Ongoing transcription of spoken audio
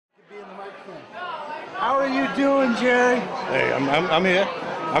are you doing, Jerry? Hey, I'm here.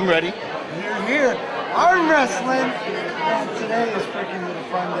 I'm ready. You're here. Arm wrestling. And today is freaking a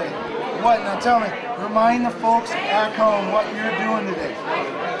fun day. What? Now tell me. Remind the folks back home what you're doing today.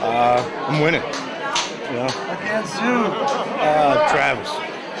 I'm winning. You know? Against who? Travis.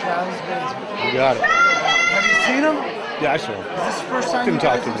 Travis Bagent. You got it. Have you seen him? Yeah, I saw him. Is this the first time Didn't you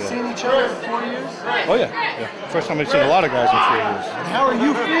guys talk to have him seen each other in 4 years? Oh yeah. First time I've seen a lot of guys in 4 years. And how are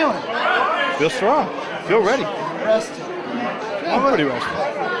you feeling? Feel strong. Feel ready. Rested. Yeah, I'm pretty rested.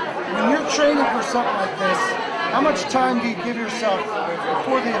 When you're training for something like this, how much time do you give yourself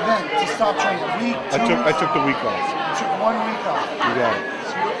before the event to stop training? A week, 2 weeks? I took the week off. You took 1 week off. You got it.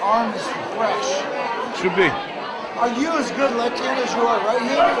 So your arm is fresh. Should be. Are you as good left-handed as you are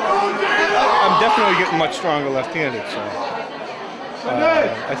right-handed? I'm definitely getting much stronger left-handed, so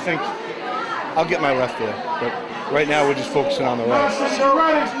I think I'll get my left there. But right now we're just focusing on the right. So,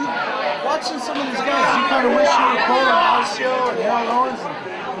 watching some of these guys, you kind of wish you were pulling Marcio and Owens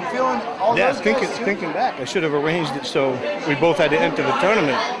and feeling all those guys too? Thinking back, I should have arranged it so we both had to enter the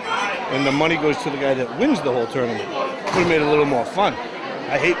tournament, and the money goes to the guy that wins the whole tournament. Would have made it a little more fun.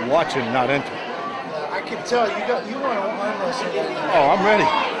 I hate watching and not enter. I can tell you want to arm wrestle right now. Oh, I'm ready.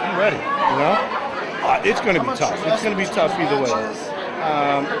 I'm ready. You know, it's going to be tough. It's going to be tough either way.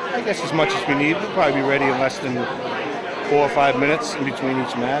 I guess as much as we need. We'll probably be ready in less than 4 or 5 minutes in between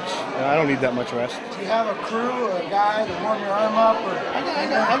each match. I don't need that much rest. Do you have a crew or a guy to warm your arm up? Or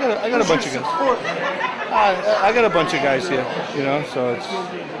I got a bunch of guys. I got a bunch of guys here. You know, so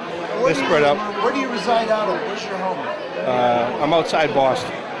they're spread out. Where do you reside out of? Where's your home? I'm outside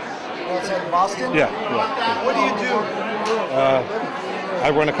Boston. Outside Boston? Yeah. What do you do? I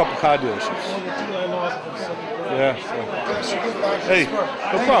run a couple car dealerships. Yeah. So. Hey,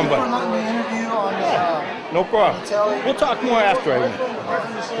 no problem, buddy. No problem. We'll talk more after I win.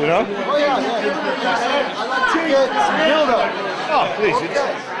 You know? Oh yeah. I'd like to get some build-up. Oh, please.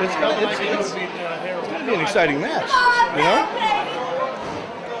 It's going to be an exciting match. You know?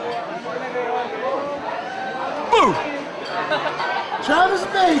 Boo! Travis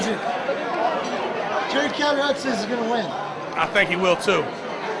Bagent. Jerry Cadorette says he's going to win. I think he will too.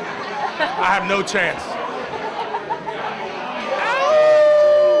 I have no chance.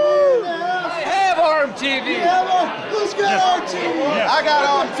 I have ARMTV. Who's got ARMTV? Yeah. I got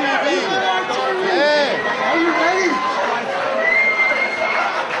ARMTV. Yeah. Are you ready?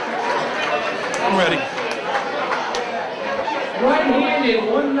 I'm ready. Right-handed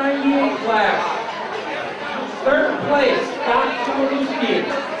 198 class. Third place, Scott Saloon.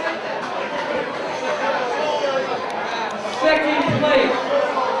 Second place,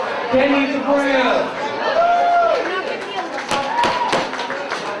 Kenny Brown.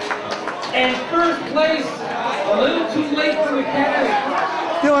 And first place, a little too late for the Academy.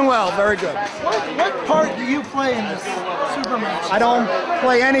 Doing well, very good. What part do you play in this super match? I don't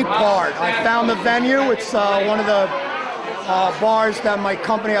play any part. I found the venue. It's one of the bars that my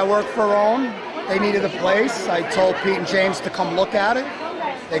company I work for own. They needed a place. I told Pete and James to come look at it.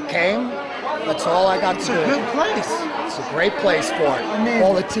 They came. That's all I got to do. It's a good place. It's a great place for it. I mean,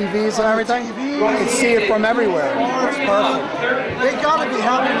 all the TVs and everything. You can see it from everywhere. It's perfect. They got to be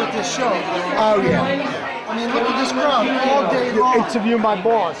happy with this show. Oh, yeah. I mean, look at this crowd all day long. Interview my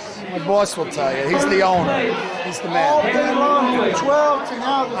boss. My boss will tell you. He's the owner. He's the man. All day long, from 12 to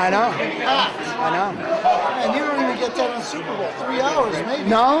now. I know. Packed. I know. And you don't even get that on Super Bowl. 3 hours, maybe.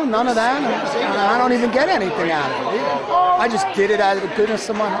 No, none of that. I don't even get anything out of it either. I just did it out of the goodness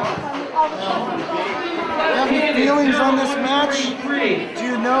of my heart. You have any feelings on this match? Do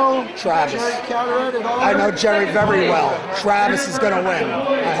you know Travis? Jerry Cadorette at all? I know Jerry very well. Travis is going to win.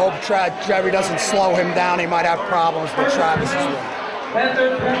 I hope Jerry doesn't slow him down. He might have problems, but Travis is winning.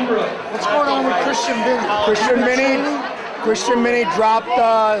 What's going on with Christian Binnie dropped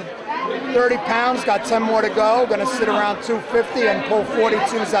 30 pounds, got 10 more to go. Going to sit around 250 and pull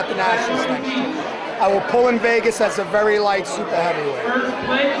 42s at the Nationals next year. I will pull in Vegas as a very light super heavyweight.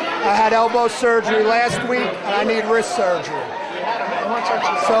 I had elbow surgery last week, and I need wrist surgery.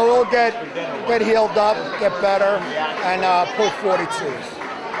 So we'll get healed up, get better, and pull 42s.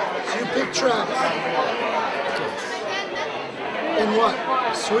 So you picked Travis. In what?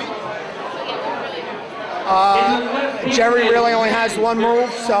 Sweet? Jerry really only has one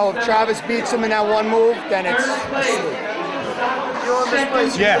move, so if Travis beats him in that one move, then it's a sweet. You're on this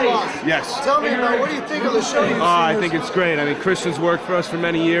place. Yeah, yes. Tell me about what do you think of the show? I think it's great. I mean, Christian's worked for us for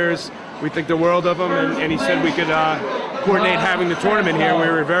many years. We think the world of him, and he said we could coordinate having the tournament here. We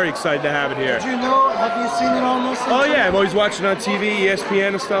were very excited to have it here. Did you know? Have you seen it on this? Oh yeah, I've always watched it on TV,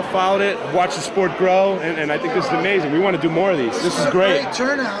 ESPN and stuff, followed it, watched the sport grow, and I think this is amazing. We want to do more of these. This is great. Great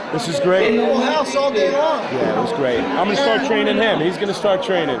turnout. This is great. In the house all day long. Yeah, it was great. I'm going to start training him. He's going to start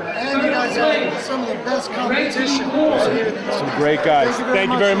training. And you guys have some of the best competition. Some great guys.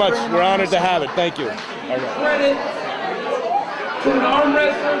 Thank you very much. We're honored to have it. Thank you. All right. Credit to an arm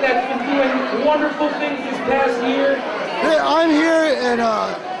wrestler that's been doing wonderful things this past year. Hey, I'm here in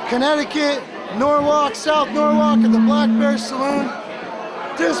Connecticut, Norwalk, South Norwalk at the Blackbear Saloon.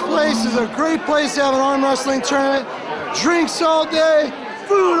 This place is a great place to have an arm wrestling tournament. Drinks all day,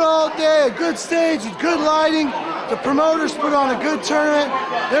 food all day, a good stage with good lighting. The promoters put on a good tournament.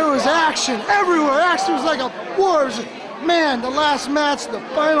 There was action everywhere. Action was like a war. Man, the last match, the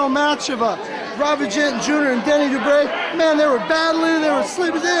final match of Bagent Jr. and Denny Dubray, man, they were battling, they were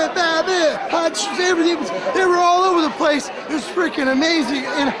sleeping there, punches, everything. They were all over the place. It was freaking amazing.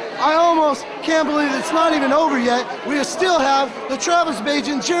 And I almost can't believe it's not even over yet. We still have the Travis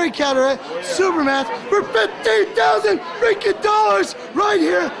Bagent, Jerry Cadorette super match for $15,000 freaking dollars right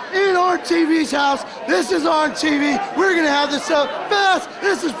here in ARMTV's house. This is ARMTV. We're gonna have this up fast.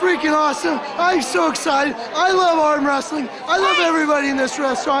 This is freaking awesome. I'm so excited. I love arm wrestling. I love everybody in this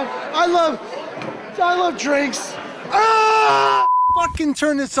restaurant. I love drinks. Ah! Fucking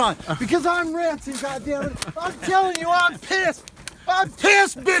turn this on because I'm ranting, goddammit. I'm telling you, I'm pissed. I'm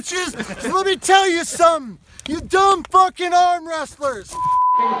pissed, bitches. So let me tell you something. You dumb fucking arm wrestlers.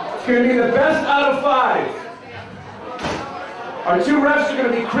 It's going to be the best out of 5. Our 2 refs are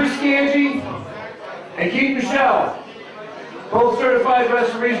going to be Chris Gangi and Michel, both certified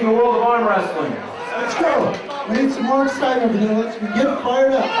referees in the world of arm wrestling. Let's go. We need some more excitement here. Let's get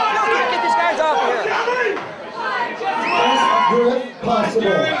fired up. Get these guys off here. Let's do it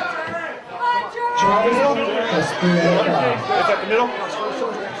possible. Travis has been Is that the middle?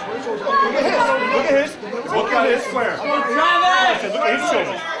 Look at his. Look at his square. Travis! Look at his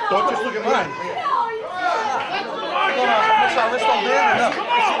shoulders. Don't just look at mine.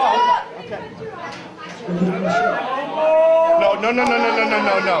 No.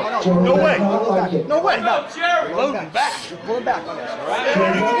 No way. No way. No. Loading back. Pull back on this, all right? You're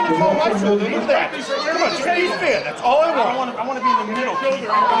going to throw my shoulder. Look at that. Come on, just be fair. That's all I want. I want to be in the middle. On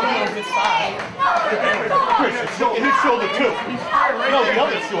his side. Chris, his shoulder too. No, the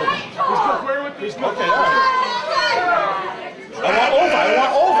other shoulder. He's good. Okay, all right. I want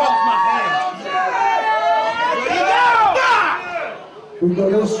over. My hand. We go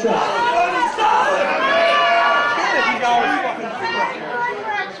to the strap.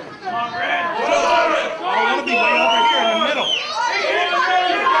 I want to be way over here in the middle.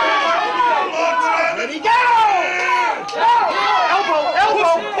 Ready, go! Elbow.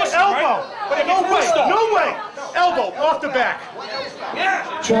 But no way. Elbow off the back.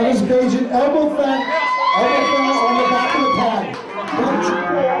 Travis Bagent, elbow fang on the back of the pad.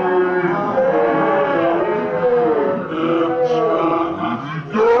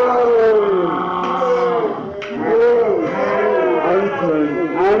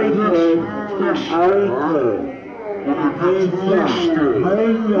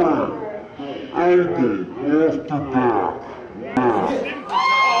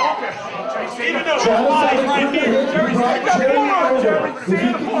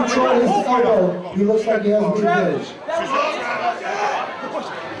 He looks like he has a good edge.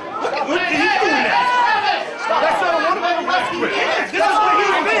 Look, he's doing that. That's not a one-man wrestling. This is what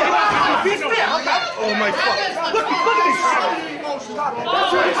he's fit. Oh my God. Look at this.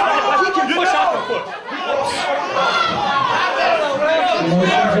 He can push off the foot.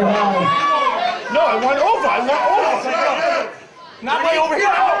 No, I want over. Not way over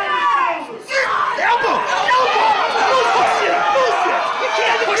here. Elbow. Bullshit. You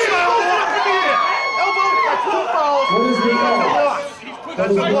can't push my elbow up in the air. Elbow, that's 2 fouls. What is the loss?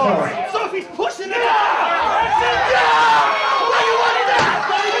 That's a loss. So if he's pushing it out. Why you want that?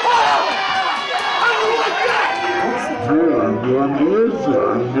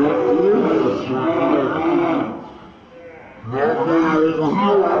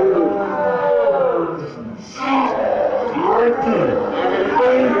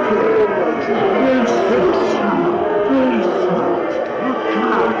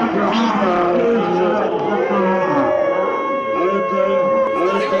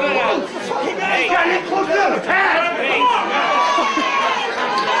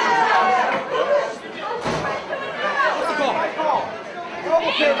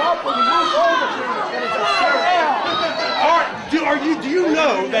 Do you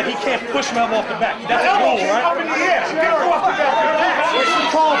know that he can't push him off the back? That's a rule, right? Up in the air. Get off the back. Where's the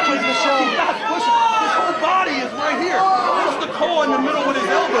call, please, Michel? He's not pushing. His whole body is right here. elbow in the middle with his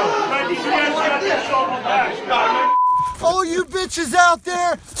elbow. All you bitches out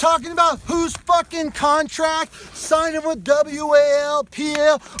there talking about whose fucking contract signing with WAL,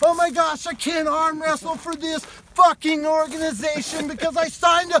 PL. Oh my gosh, I can't arm wrestle for this fucking organization because I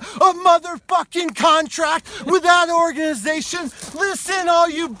signed a motherfucking contract with that organization. Listen, all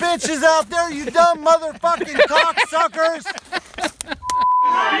you bitches out there, you dumb motherfucking cocksuckers.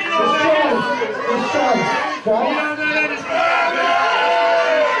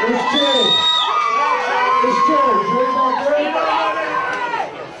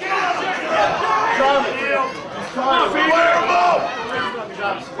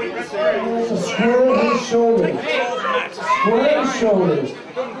 Square his shoulders. Square his shoulders. There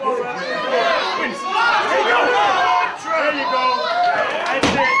you go.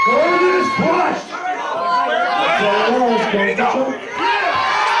 Go to this push. There you go.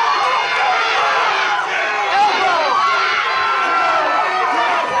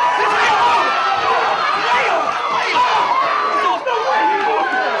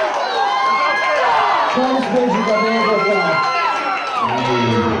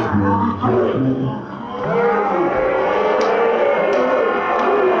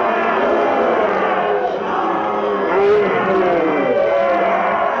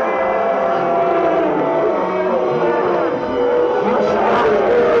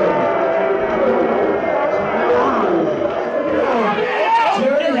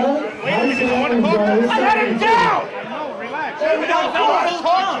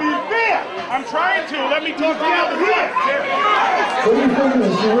 I'm trying to. Let me talk to you. What do you think of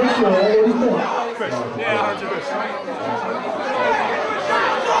this? What do you think?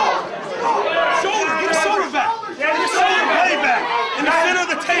 Shoulder, get your shoulder back. Get your shoulder way back. In the center of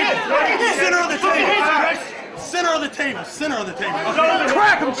the table. Center of the table. Center of the table. Center of the table.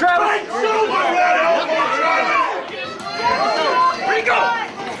 Crack him, Travis. Here you go.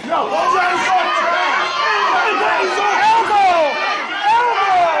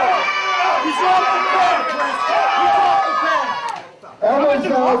 Elbows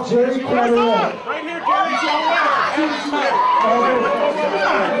out, Jerry Cadorette. Right here, Jerry.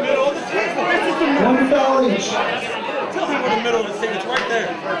 One foul each. Tell me where the middle of the table is. Right there.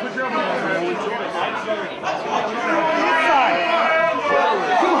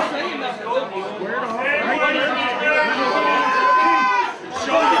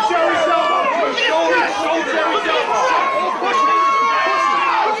 Shoulder Jerry's elbow. Shoulder Jerry's elbow.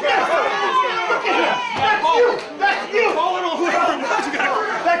 That's you!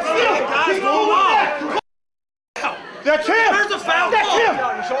 That's you! Guys, go on! That's him! There's a foul! That's him!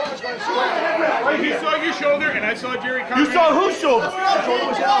 You saw your shoulder, and I saw Jerry coming. You saw whose shoulder?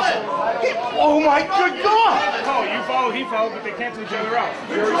 Oh my good God! Oh, you fouled, he fouled, but they cancel each other out.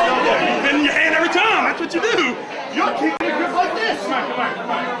 You bend in your hand every time. That's what you do. You're keeping it grip like this. Come on.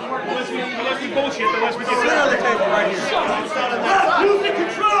 Unless we bullshit, unless we get Center of the table right here. Who's in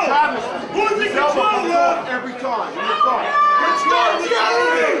control? Who's in control? Every time. Control. Look at him.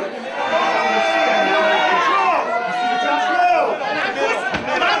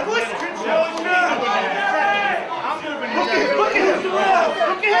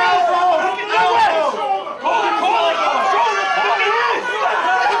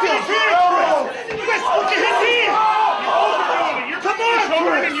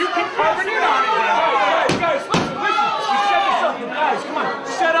 And you keep carving in on it. Guys, listen. We set this up, you guys. Come on.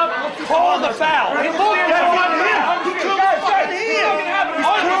 Set up. Call the foul. That's not him. As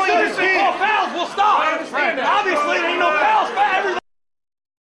soon as they call fouls, we'll stop. Obviously, there ain't no fouls for everything.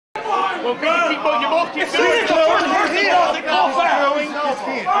 Well, you both keep doing it.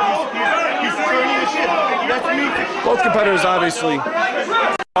 Both competitors obviously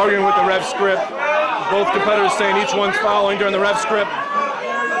arguing with the ref script. Both competitors saying each one's fouling during the ref script.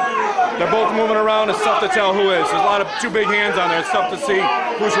 They're both moving around. It's tough to tell who is. There's a lot of two big hands on there. It's tough to see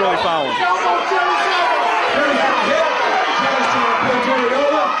who's really fouling.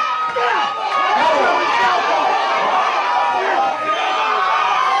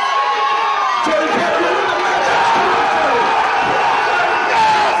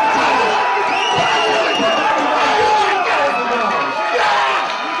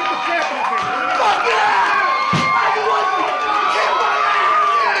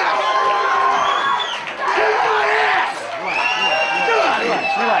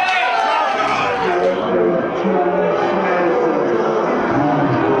 Relax.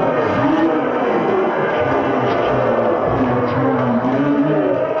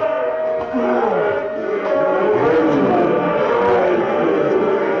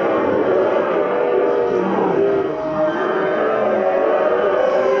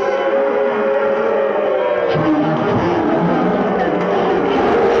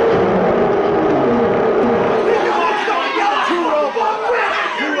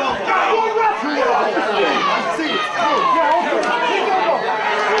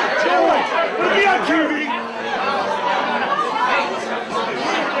 It'll be on TV.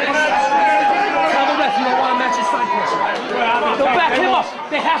 Tell the ref you don't want to match his side pressure. They'll back him up.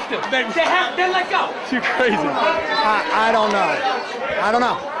 They have to. They let go. Too crazy. I don't know. I don't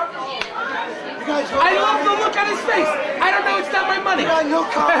know. I love the look on his face. I don't know. It's not my money.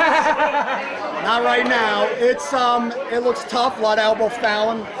 Not right now. It's it looks tough. A lot of elbow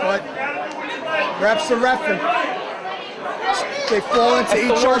fouling, but refs are reffing. They fall into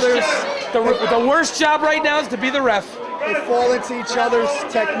each other's. The worst job right now is to be the ref. They fall into each other's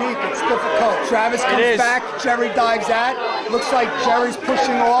technique. It's difficult. Travis comes back. Jerry dives at. Looks like Jerry's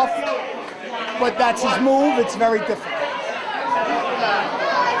pushing off, but that's his move. It's very difficult.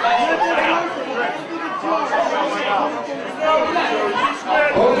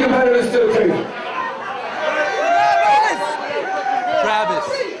 Both competitors Stilkey. Travis.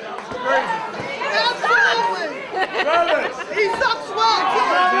 He sucks well.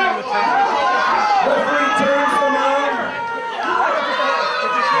 Referee turns them on.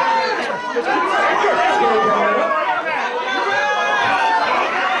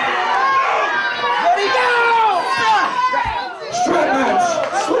 Ready, go! Strap match.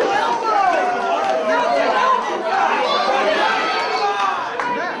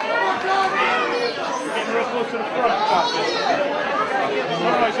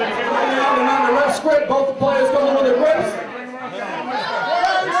 And on the ref script, both the players going with their grips.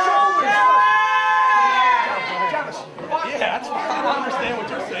 Yeah, that's fine. I understand what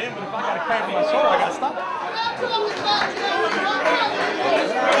you're saying, but if I got a cramp in my shoulder, I got to stop.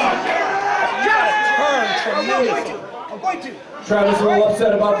 Turn tremendously. I'm going to. Travis a little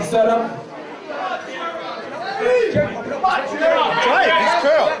upset about the setup. Right, he's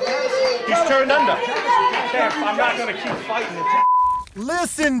curled. He's turned under. I'm not going to keep fighting it.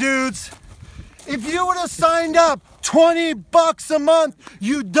 Listen, dudes. If you would have signed up $20 a month,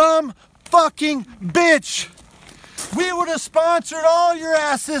 you dumb fucking bitch, we would have sponsored all your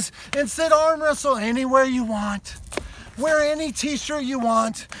asses and said arm wrestle anywhere you want. Wear any t-shirt you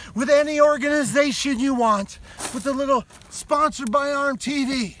want, with any organization you want, with a little sponsored by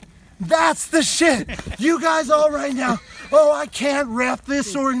ARMTV. That's the shit. You guys all right now, oh, I can't rep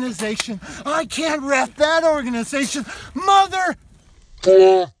this organization. I can't rep that organization. Mother...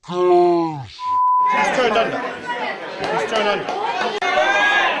 He's turned under. He's turned under.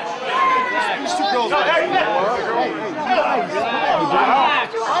 These two girls.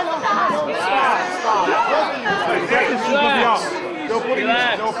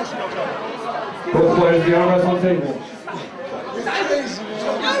 Both players the arm wrestle table.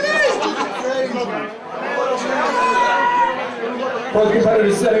 Both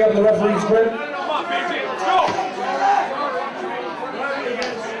competitors setting up the referee's grip.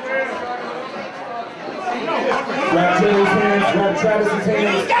 Grab Taylor's hands, grab Travis's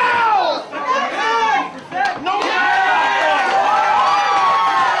hands.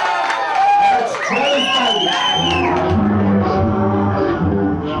 That's Travis.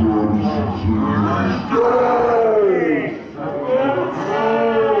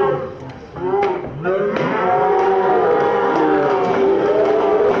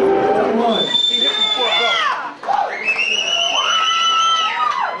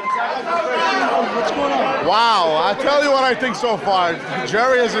 Wow, I tell you what I think so far.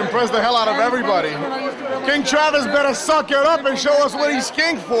 Jerry has impressed the hell out of everybody. King Travis better suck it up and show us what he's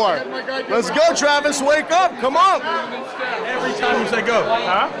king for. Let's go, Travis, wake up, come on. Every time you say go,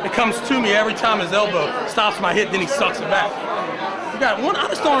 it comes to me every time his elbow stops my hit, then he sucks it back. You got one, I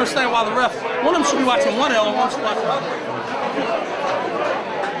just don't understand why the ref, one of them should be watching one elbow, one should watch the other.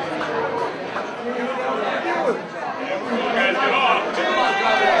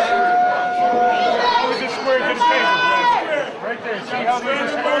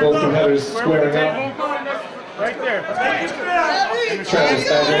 Both competitors squaring up. Right there. Travis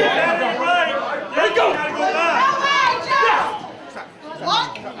Bagent. There you go.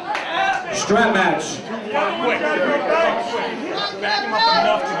 Strap match. Back him up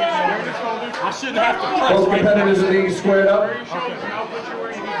enough to get there. I shouldn't have to press. Both competitors are being squared up. His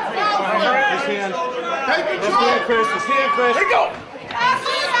hand. His hand, Chris. His hand, Chris. There you go.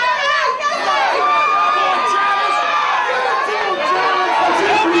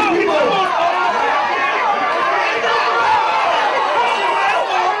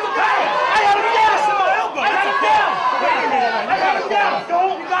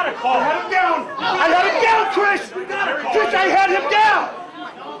 I had him down! I had him down, Chris! Chris, I had him down!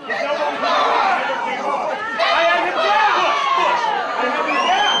 I had him down!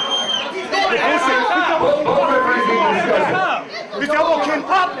 His elbow came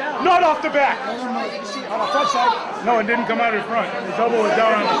up, not off the back. front side. No, it didn't come out of his front. His elbow was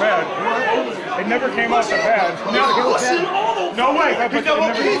down on the pad. It never came off the pad. No way. His elbow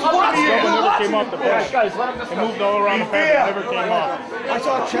never came off the pad. It moved all around the pad. It never came off. I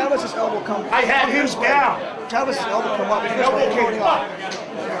saw Travis's elbow come. I had him down. Travis's elbow come up. His elbow came up.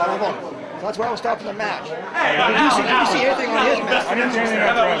 So that's why I was stopping the match. Did you see anything on his match? I didn't see anything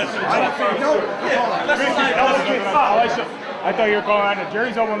on Travis. I thought you were calling on it.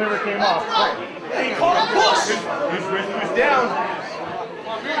 Jerry's elbow never came off. He called a push. His wrist was down.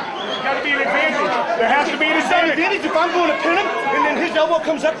 There's got to be an advantage. There has to be an advantage. If I'm going to pin him and then his elbow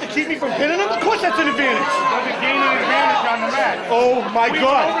comes up to keep me from pinning him, of course that's an advantage. Doesn't gain an advantage on the match. Oh my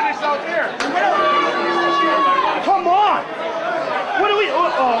God. We went over this out there. Come on. What are we? Oh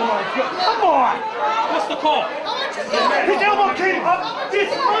my God. Come on. What's the call? His elbow came up this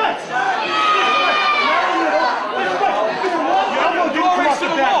much.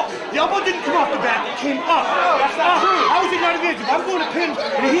 The elbow didn't come off the back. It came up. That's not true. How is it not an advantage? If I'm going to pin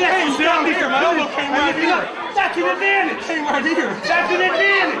and he has to stop me from my elbow came right here. That's an advantage. Came right here. That's an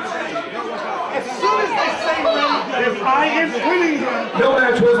advantage. As soon as they say ready, if I am pinning him. No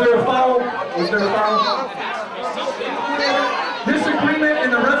match. Was there a foul? Was there a foul? Disagreement in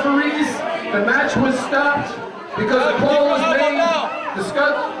the referees. The match was stopped because the call was made.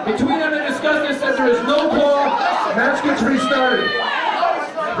 Between them and discussed this, said there is no call. Match gets restarted.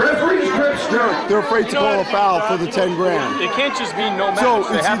 Referees grip strong. They're afraid to call a foul for the 10 grand. It can't just be no match. So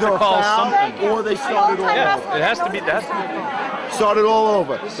they it's have either to call a foul something. or they start it all over. It has to be. Start it all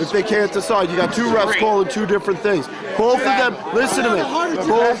over. If they can't decide, you got two refs calling two different things. Both of them, listen to me,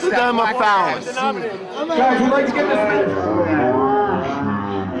 both of them are fouling. Guys, we'd like to get this.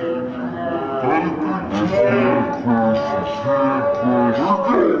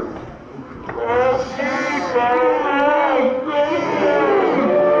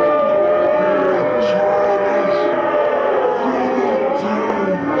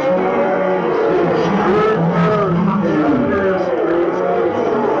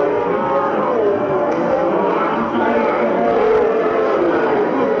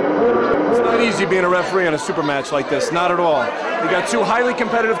 Easy being a referee on a super match like this, not at all. You got two highly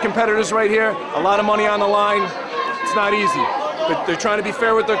competitive competitors right here, a lot of money on the line. It's not easy, but they're trying to be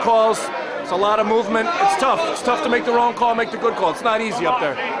fair with their calls. It's a lot of movement. It's tough. It's tough to make the wrong call, make the good call. It's not easy up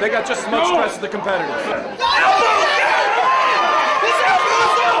there. They got just as much stress as the competitors.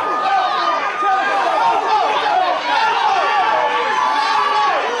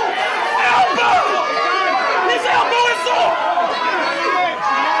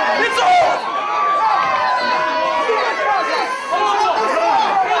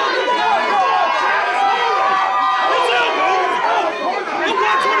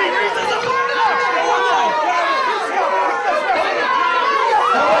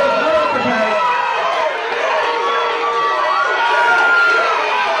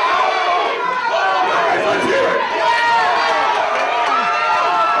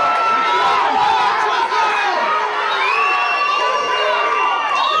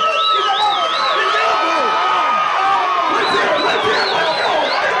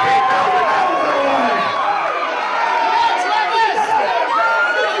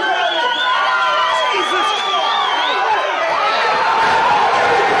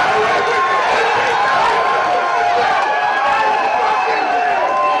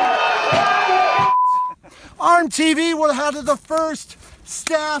 ARMTV would have had the first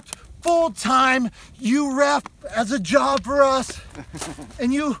staffed full-time you rep as a job for us,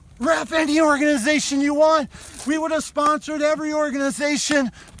 and you rep any organization you want. We would have sponsored every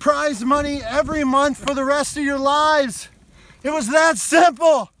organization, prize money every month for the rest of your lives. It was that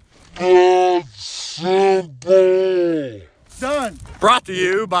simple. Done. Brought to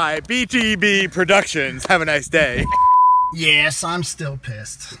you by BTB Productions. Have a nice day. Yes, I'm still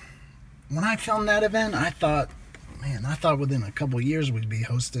pissed. When I filmed that event, I thought within a couple years we'd be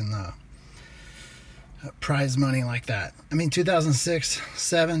hosting prize money like that. I mean, 2006,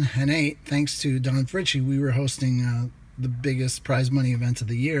 7, and 8, thanks to Don Fritchie, we were hosting the biggest prize money event of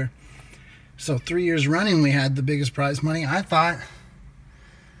the year. So 3 years running, we had the biggest prize money. I thought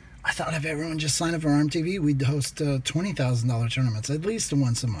if everyone just signed up for ARMTV, we'd host $20,000 tournaments, at least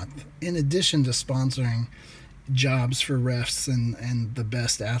once a month, in addition to sponsoring jobs for refs and the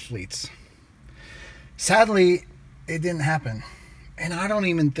best athletes. Sadly, it didn't happen. And I don't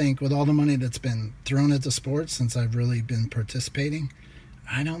even think, with all the money that's been thrown at the sport since I've really been participating,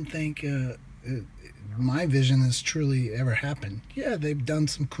 I don't think my vision has truly ever happened. Yeah, they've done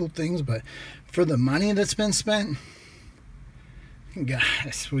some cool things, but for the money that's been spent,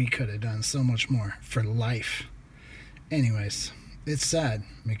 guys, we could have done so much more for life. Anyways, it's sad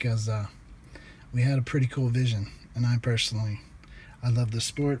because we had a pretty cool vision. And I love the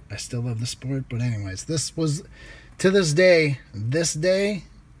sport. I still love the sport. But anyways, this was, to this day,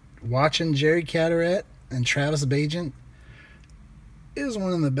 watching Jerry Cadorette and Travis Bagent, it was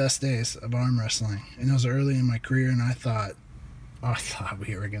one of the best days of arm wrestling. And it was early in my career, and I thought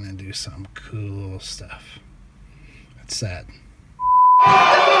we were going to do some cool stuff. It's sad.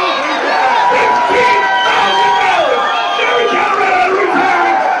 Jerry Cadorette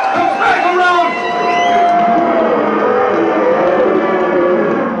retiring, comes back around.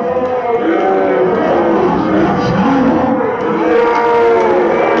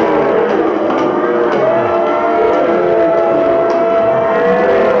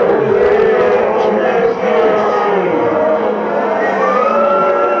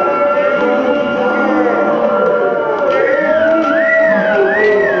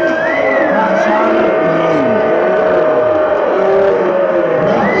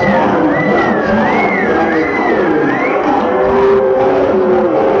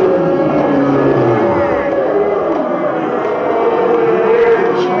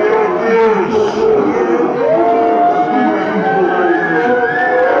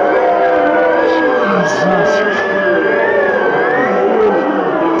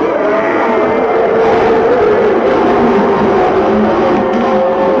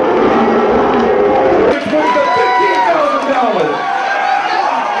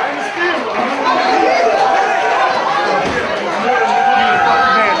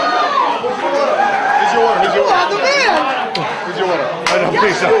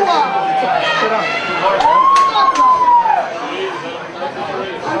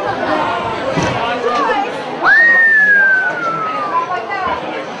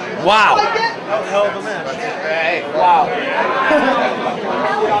 Wow. Wow.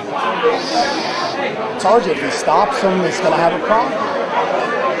 I told you, if he stops him, he's going to have a problem.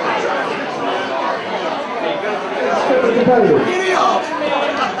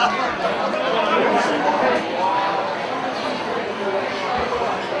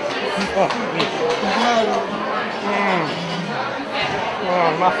 Oh,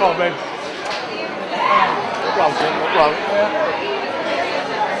 my fault, baby. No problem.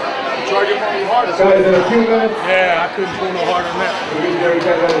 Guys, in a few minutes. Yeah, I couldn't pull no harder than that.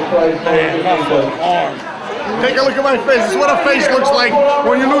 Man, my fucking arm. Take a look at my face. This is what a face looks like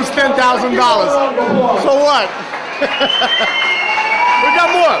when you lose $10,000. So what? We got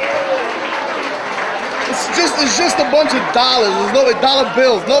more. It's just a bunch of dollars. There's no dollar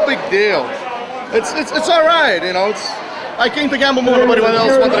bills. No big deal. It's all right, you know. I came to gamble more than anybody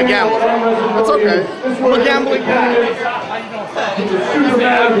else wanted to gamble. That's okay. I'm a gambling guy.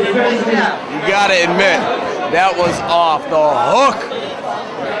 You gotta admit, that was off the hook.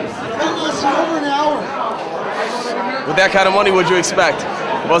 Over an hour. With that kind of money, what'd you expect?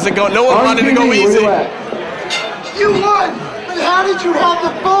 Wasn't going. No one wanted to go easy. You won, but how did you have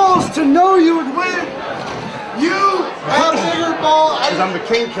the balls to know you would win? You have bigger ball. Because I'm the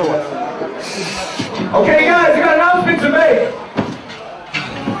king killer. Okay, guys, you got announcements to make.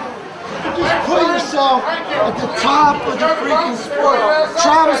 Just put yourself at the top of the freaking sport.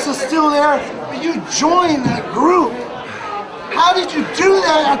 Travis is still there, but you joined that group. How did you do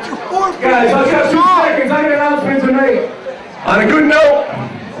that after 4 years? Guys, let's have 2 seconds. I got announcements to make. On a good note,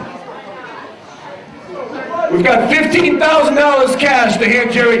 we've got $15,000 cash to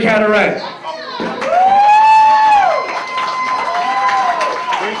hand Jerry Cadorette.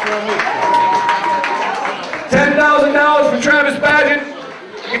 $10,000 for Travis Bagent.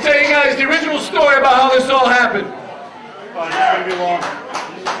 I can tell you guys the original story about how this all happened. Oh, it's gonna be long.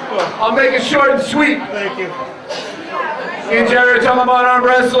 I'll make it short and sweet. Thank you. Me and Jerry are talking about arm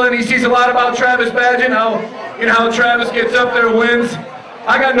wrestling. He sees a lot about Travis Bagent, how Travis gets up there, wins.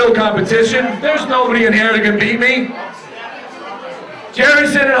 I got no competition. There's nobody in here that can beat me.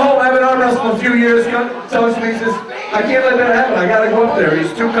 Jerry's sitting at home, I haven't arm wrestled a few years, tells me, he says, I can't let that happen. I gotta go up there.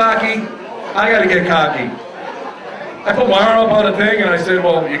 He's too cocky. I gotta get cocky. I put my arm up on a thing and I said,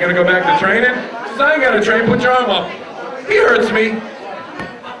 well, you're gonna go back to training? He says, I ain't gotta train, put your arm up. He hurts me.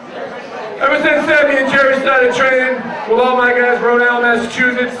 Ever since then, me and Jerry started training with all my guys, Rhode Island,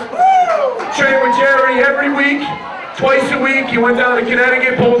 Massachusetts. Trained with Jerry every week, twice a week. He went down to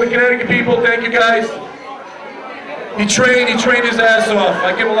Connecticut, pulled with the Connecticut people, thank you guys. He trained his ass off.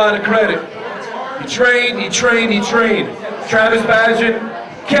 I give him a lot of credit. He trained. Travis Bagent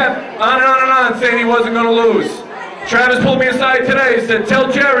kept on and on saying he wasn't gonna lose. Travis pulled me aside today and said,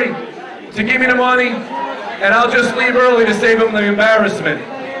 tell Jerry to give me the money and I'll just leave early to save him the embarrassment.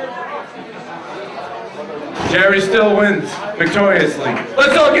 Jerry still wins victoriously.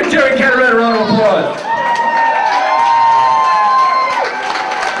 Let's all give Jerry Cadorette a round of applause.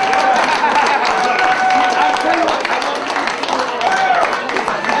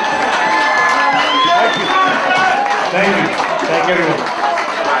 Thank you. Thank everyone.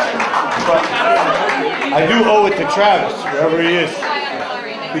 But I do owe it to Travis, wherever he is.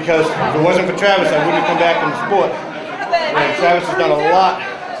 Because if it wasn't for Travis, I wouldn't have come back in the sport. And Travis has done a lot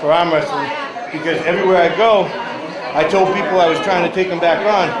for arm wrestling. Because everywhere I go, I told people I was trying to take them back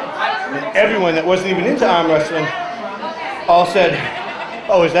on. And everyone that wasn't even into arm wrestling all said,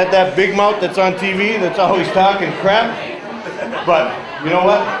 oh, is that big mouth that's on TV that's always talking crap? But you know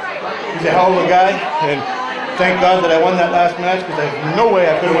what? He's a hell of a guy. And thank God that I won that last match because there's no way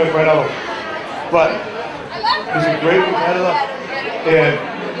I could have went for another one. But he's a great competitor, and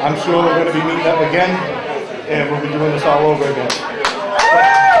I'm sure we're going to be meeting up again, and we'll be doing this all over again. But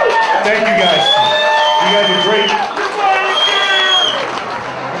thank you guys. You guys are great.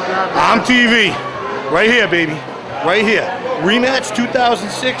 ARMTV, right here, baby, right here. Rematch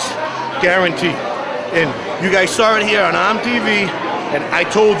 2006, guaranteed. And you guys saw it here on ARMTV, and I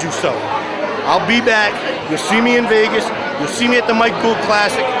told you so. I'll be back. You'll see me in Vegas. You'll see me at the Mike Gould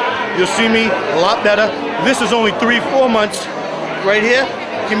Classic. You'll see me a lot better. This is only 3-4 months right here.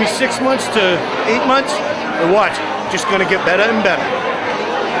 Give me 6 months to 8 months, and watch. Just gonna get better and better.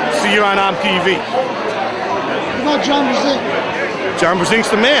 See you on ARMTV. What about John Brzezinski? John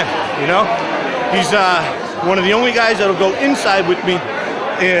Brzezinski's the man, you know? He's one of the only guys that'll go inside with me,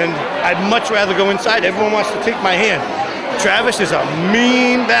 and I'd much rather go inside. Everyone wants to take my hand. Travis is a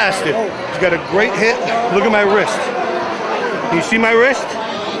mean bastard. He's got a great hit. Look at my wrist. Can you see my wrist?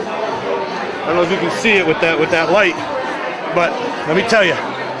 I don't know if you can see it with that light, but let me tell you,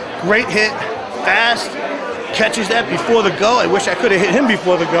 great hit, fast, catches that before the go. I wish I could have hit him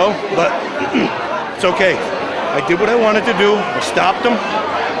before the go, but it's okay. I did what I wanted to do. I stopped him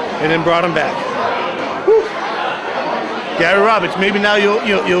and then brought him back. Whew. Gary Roberts, maybe now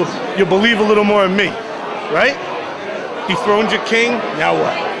you'll believe a little more in me, right? Dethroned your king, now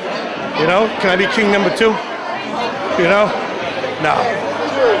what? You know, can I be king number 2? You know? No.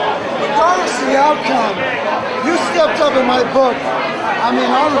 Regardless of the outcome, you stepped up in my book. I mean,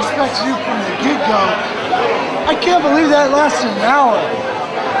 I respect you from the get-go. I can't believe that lasted an hour.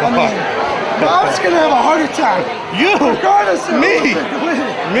 I mean, I was going to have a heart attack. You? Regardless of me,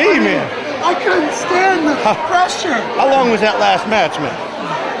 man. I couldn't stand the pressure. How long was that last match, man?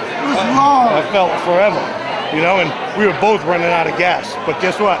 It was long. I felt forever, you know, and we were both running out of gas. But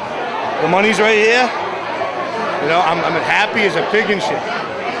guess what? The money's right here. You know, I'm happy as a pig and shit.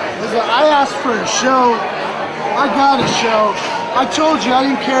 Listen, I asked for a show. I got a show. I told you I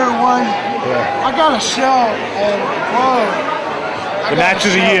didn't care who won. Yeah. I got a show, and whoa. The match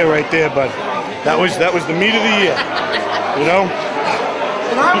of the year right there, bud. That was the meat of the year. You know?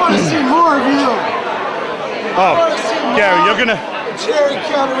 And I want to see more of you. Oh, Gary,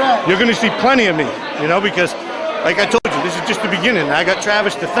 Cadorette. You're gonna see plenty of me, you know, because like I told you, this is just the beginning. I got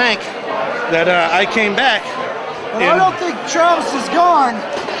Travis to thank that I came back. But I don't think Travis is gone.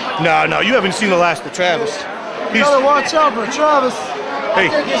 No, you haven't seen the last of Travis. You gotta watch out for Travis. Hey,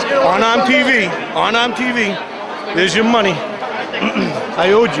 on ARMTV, there's your money.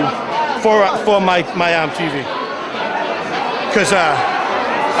 I owed you for my ARMTV. Because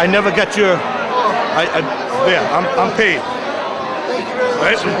I never got your, I'm paid.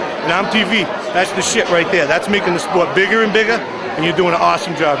 Right? And ARMTV, that's the shit right there. That's making the sport bigger and bigger, and you're doing an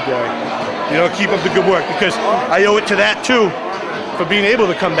awesome job, Gary. You know, keep up the good work, because I owe it to that too, for being able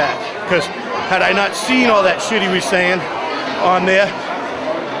to come back. Because had I not seen all that shit he was saying on there,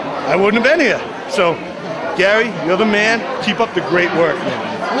 I wouldn't have been here. So, Gary, you're the man. Keep up the great work, man.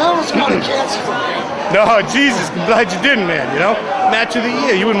 I almost got to cancel. No, Jesus, I'm glad you didn't, man, you know? Match of the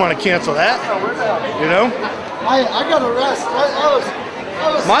year, you wouldn't want to cancel that, you know? I got to rest. I was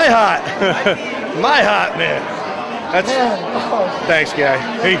my heart. My heart, man. That's. Thanks, Gary.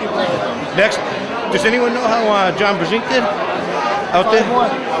 Hey, next, does anyone know how John Brzezinski did out there?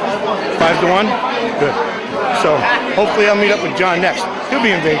 5-1. Good. So hopefully I'll meet up with John next. He'll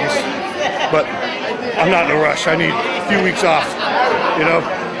be in Vegas, but I'm not in a rush. I need a few weeks off. You know,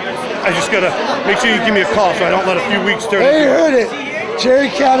 I just gotta make sure you give me a call so I don't let a few weeks turn. Hey, you heard it,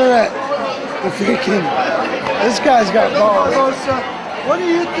 Cadorette. The freaking, this guy's got balls. What do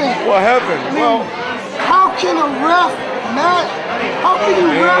you think? What happened? I mean, how can a ref, Matt? How can you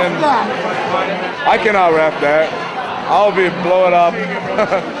ref that? I cannot ref that. I'll be blowing up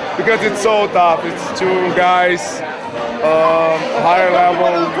because it's so tough. It's two guys, higher level.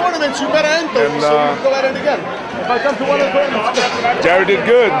 One of the tournaments, you better enter, so you can go at it again. If I come to one of the tournaments, Jerry did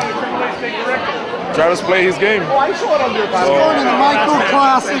good. Travis played his game. Oh, I saw it on your He's going to the Michael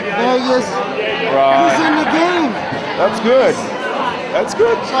Classic, Vegas. Right. He's in the game. That's good. That's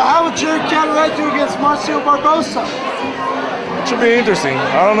good. So how would Cadorette do against Marcio Barbosa? It should be interesting.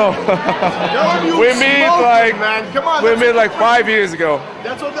 I don't know. We met like 5 years ago.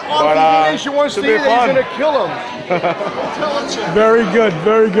 That's what the ARMTV Nation wants to hear. He's gonna kill him. Very good,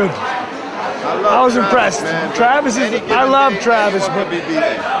 very good. I was impressed. Travis is. I love Travis, but you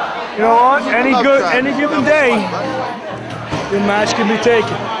know what? Any given day, the match can be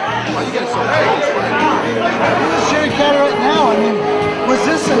taken. Jerry Cadorette now. I mean, was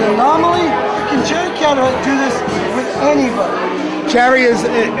this an anomaly? Can Jerry Cadorette do this with anybody? Jerry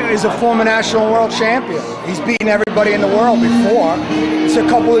is a former national world champion. He's beaten everybody in the world before. It's a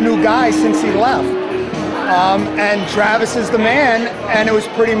couple of new guys since he left. And Travis is the man, and it was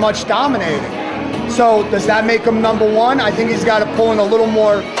pretty much dominating. So does that make him number one? I think he's got to pull in a little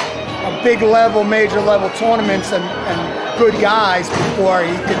more big level, major level tournaments and good guys before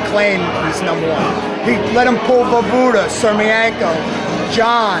he could claim he's number one. He let him pull Barbosa, Sermienko,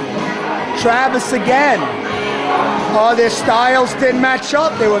 John, Travis again. Their styles didn't match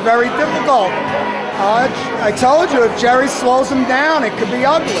up. They were very difficult. I told you, if Jerry slows him down, it could be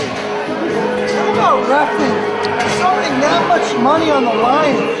ugly. What about wrestling? There's already that much money on the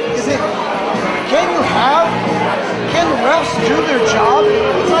line. Can the refs do their job?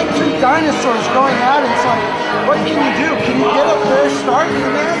 It's like two dinosaurs going at it. It's like, what can you do? Can you get a fair start in the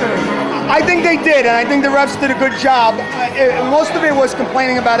matter? I think they did, and I think the refs did a good job. Most of it was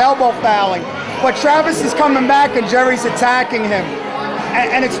complaining about elbow fouling, but Travis is coming back and Jerry's attacking him.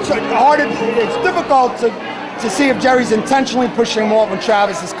 And it's difficult to see if Jerry's intentionally pushing him off when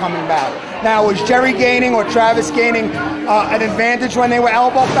Travis is coming back. Now, was Jerry gaining or Travis gaining an advantage when they were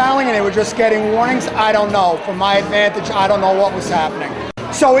elbow fouling and they were just getting warnings? I don't know. From my advantage, I don't know what was happening.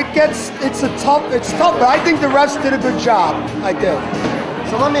 So it's tough, but I think the refs did a good job. I do.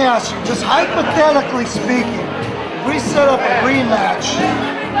 So let me ask you, just hypothetically speaking, if we set up a rematch,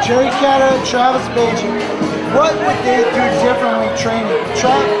 Jerry Cadorette, Travis Bagent, what would they do differently training?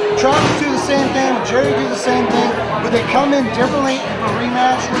 Travis do the same thing, would Jerry do the same thing? Would they come in differently if a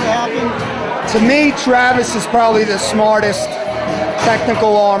rematch would happen? To me, Travis is probably the smartest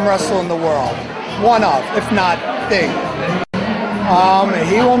technical arm wrestler in the world. One of, if not the.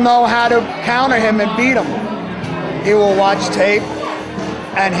 He will know how to counter him and beat him. He will watch tape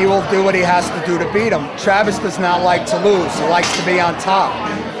and he will do what he has to do to beat him. Travis does not like to lose. He likes to be on top.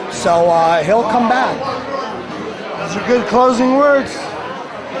 So he'll come back. Those are good closing words.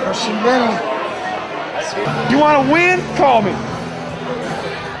 Christian Binnie. You want to win? Call me.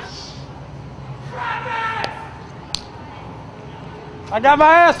 I got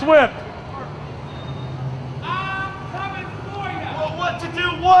my ass whipped. I'm coming for you. Well, what to do?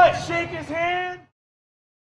 What? Shake his hand?